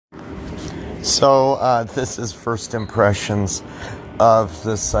So, this is first impressions of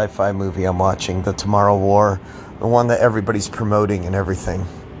the sci-fi movie I'm watching, The Tomorrow War, the one that everybody's promoting and everything.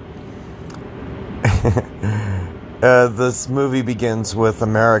 This movie begins with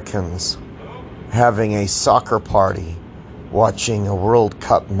Americans having a soccer party, watching a World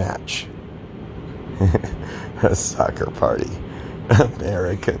Cup match. A soccer party.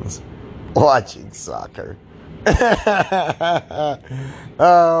 Americans watching soccer.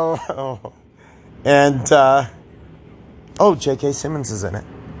 And J.K. Simmons is in it.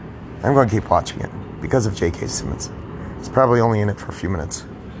 I'm going to keep watching it because of J.K. Simmons. He's probably only in it for a few minutes.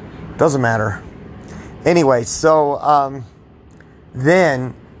 Doesn't matter. Anyway, so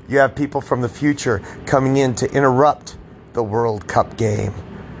then you have people from the future coming in to interrupt the World Cup game.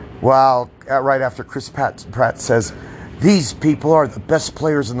 Well, right after Chris Pratt says, "These people are the best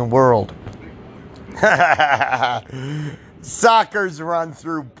players in the world." Soccer's run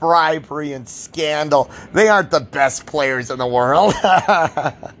through bribery and scandal. They aren't the best players in the world.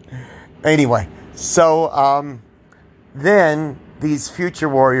 Anyway, so then these future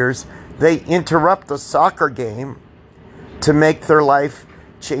warriors, they interrupt the soccer game to make their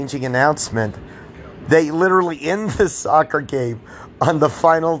life-changing announcement. They literally end the soccer game on the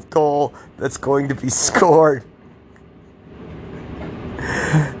final goal that's going to be scored.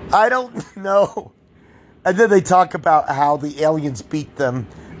 I don't know. And then they talk about how the aliens beat them,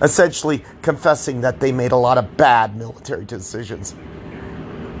 essentially confessing that they made a lot of bad military decisions.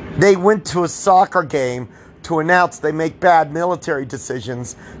 They went to a soccer game to announce they make bad military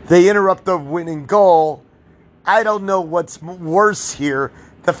decisions. They interrupt the winning goal. I don't know what's worse here,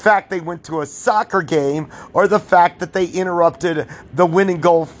 the fact they went to a soccer game or the fact that they interrupted the winning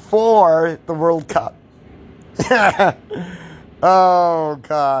goal for the World Cup. Oh,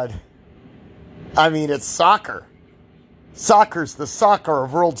 God. I mean, it's soccer. Soccer's the soccer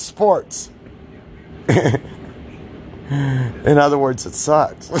of world sports. In other words, it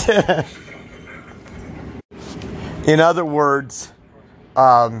sucks. In other words,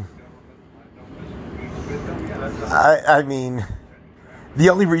 I mean, the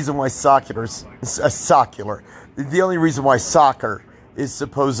only reason why soccer is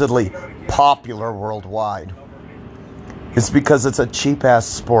supposedly popular worldwide is because it's a cheap-ass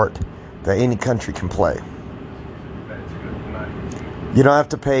sport that any country can play. You don't have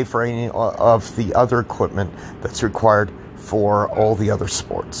to pay for any of the other equipment that's required for all the other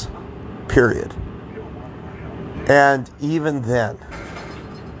sports. Period. And even then,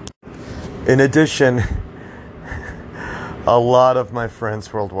 in addition, a lot of my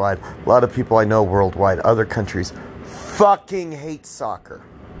friends worldwide, a lot of people I know worldwide, other countries, fucking hate soccer.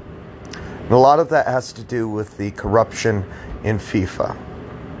 And a lot of that has to do with the corruption in FIFA.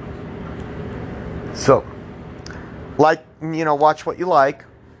 So, watch what you like,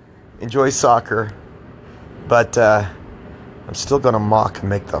 enjoy soccer, but I'm still going to mock and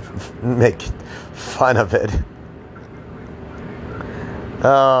make fun of it.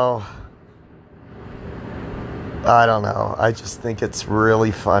 Oh, I don't know. I just think it's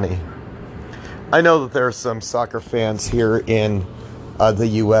really funny. I know that there are some soccer fans here in the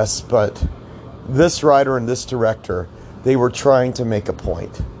U.S., but this writer and this director, they were trying to make a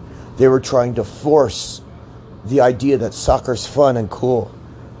point. They were trying to force the idea that soccer's fun and cool.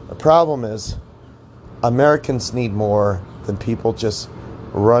 The problem is, Americans need more than people just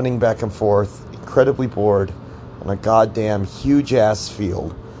running back and forth, incredibly bored, on a goddamn huge-ass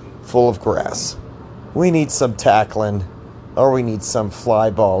field full of grass. We need some tackling, or we need some fly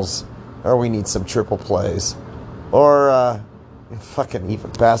balls, or we need some triple plays, or fucking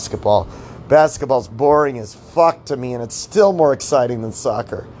even basketball. Basketball's boring as fuck to me, and it's still more exciting than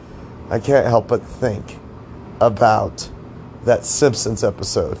soccer. I can't help but think about that Simpsons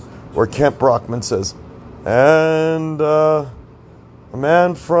episode where Kent Brockman says, and a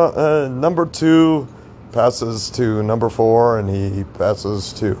man from number 2 passes to number 4, and he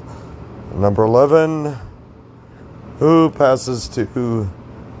passes to number 11, who passes to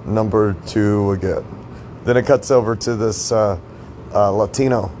number 2 again. Then it cuts over to this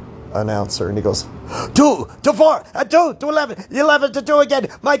Latino announcer, and he goes, 2 to 4, 2 to 11, 11 to 2 again.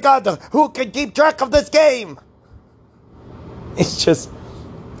 My God, who can keep track of this game? It's just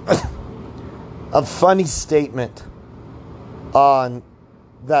a funny statement on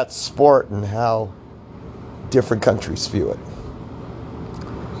that sport and how different countries view it.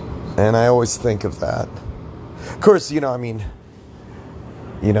 And I always think of that. Of course,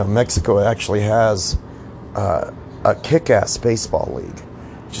 Mexico actually has a kick-ass baseball league.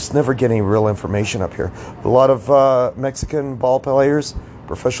 Just never get any real information up here. A lot of Mexican ball players,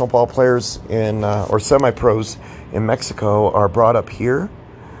 professional ball players or semi-pros in Mexico are brought up here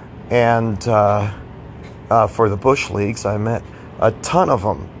And for the Bush Leagues, I met a ton of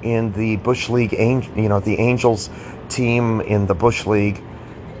them in the Bush League, the Angels team in the Bush League.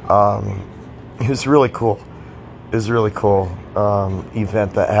 It was really cool. It was a really cool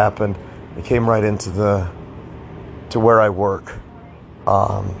event that happened. It came right into where I work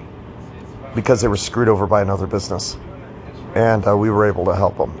because they were screwed over by another business, and we were able to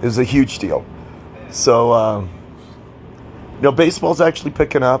help them. It was a huge deal. So, baseball's actually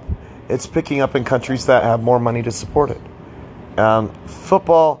picking up. It's picking up in countries that have more money to support it.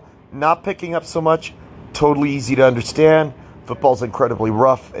 Football, not picking up so much. Totally easy to understand. Football's incredibly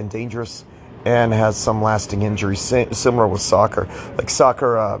rough and dangerous and has some lasting injuries, similar with soccer. Like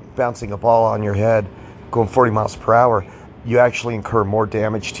soccer, bouncing a ball on your head, going 40 miles per hour, you actually incur more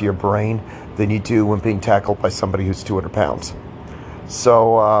damage to your brain than you do when being tackled by somebody who's 200 pounds.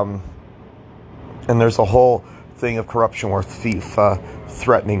 So, and there's a whole thing of corruption with FIFA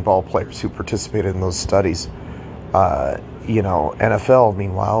threatening ball players who participated in those studies. NFL,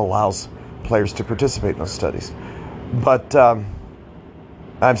 meanwhile, allows players to participate in those studies. But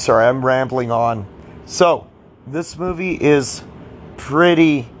I'm sorry, I'm rambling on. So, this movie is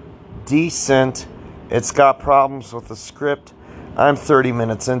pretty decent. It's got problems with the script. I'm 30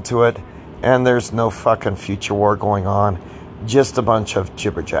 minutes into it, and there's no fucking future war going on. Just a bunch of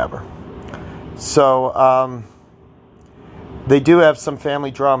jibber jabber. So, they do have some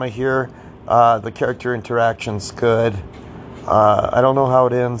family drama here. The character interaction's good. I don't know how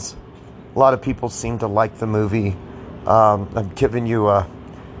it ends. A lot of people seem to like the movie. I'm giving you a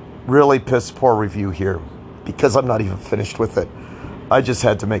really piss poor review here because I'm not even finished with it. I just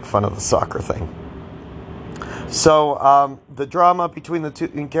had to make fun of the soccer thing. So the drama between the two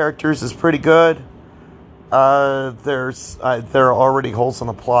characters is pretty good. There are already holes in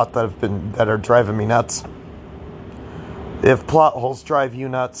the plot that are driving me nuts. If plot holes drive you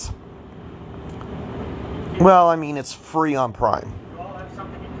nuts, well, I mean, it's free on Prime.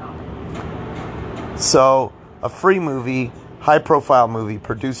 So, a free movie, high-profile movie,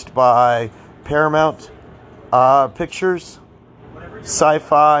 produced by Paramount Pictures,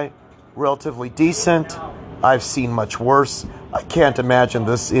 sci-fi, relatively decent. I've seen much worse. I can't imagine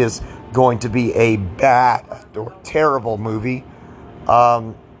this is going to be a bad or terrible movie,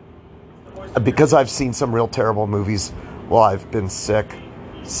 because I've seen some real terrible movies while I've been sick.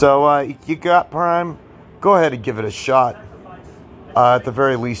 So, you got Prime, go ahead and give it a shot. At the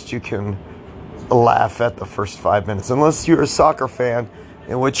very least, you can laugh at the first 5 minutes, unless you're a soccer fan,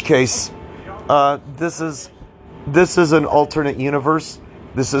 in which case this is an alternate universe.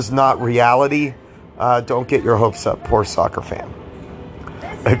 This is not reality. Don't get your hopes up, poor soccer fan.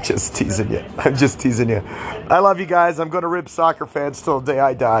 I'm just teasing you. I love you guys. I'm going to rip soccer fans till the day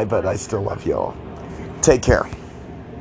I die, but I still love you all. Take care.